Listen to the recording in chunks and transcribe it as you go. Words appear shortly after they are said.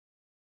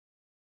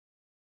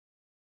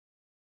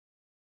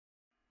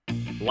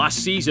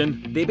Last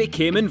season, they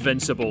became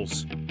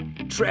invincibles.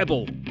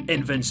 Treble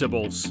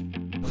invincibles.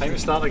 Time to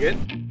start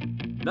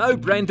again. Now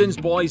Brendan's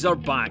boys are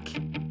back,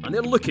 and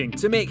they're looking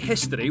to make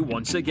history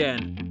once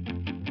again.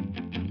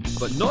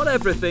 But not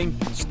everything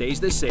stays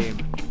the same.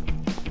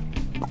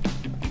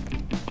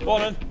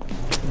 Morning.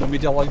 No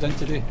media allowed in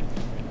today.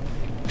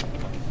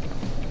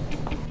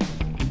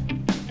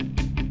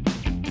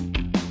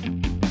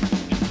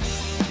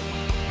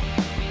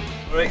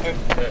 Alright,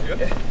 there you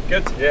go.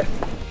 Good, yeah.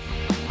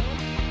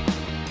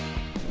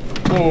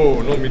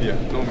 Oh, no media,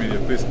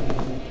 please.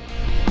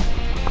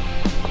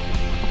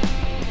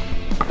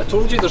 I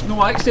told you there's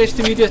no access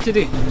to media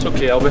today. It's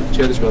okay, Albie.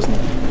 Cheers, wasn't it?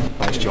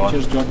 Thanks, John.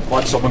 Cheers, John.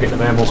 Glad someone get the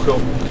memo, cool.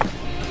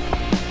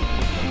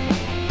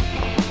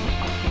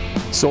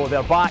 So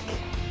they're back,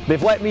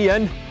 they've let me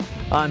in,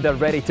 and they're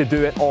ready to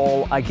do it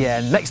all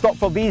again. Next up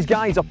for these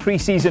guys, a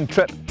pre-season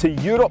trip to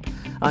Europe,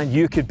 and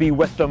you could be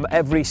with them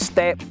every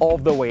step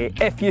of the way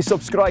if you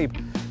subscribe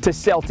to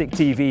Celtic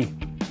TV.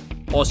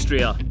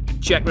 Austria,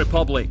 Czech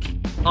Republic,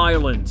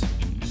 Ireland.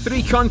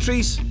 3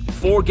 countries,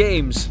 4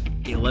 games,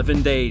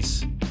 11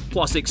 days.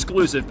 Plus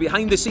exclusive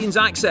behind-the-scenes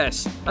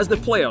access as the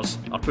players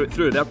are put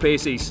through their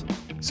paces.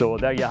 So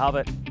there you have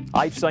it.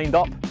 I've signed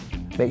up.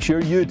 Make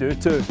sure you do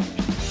too.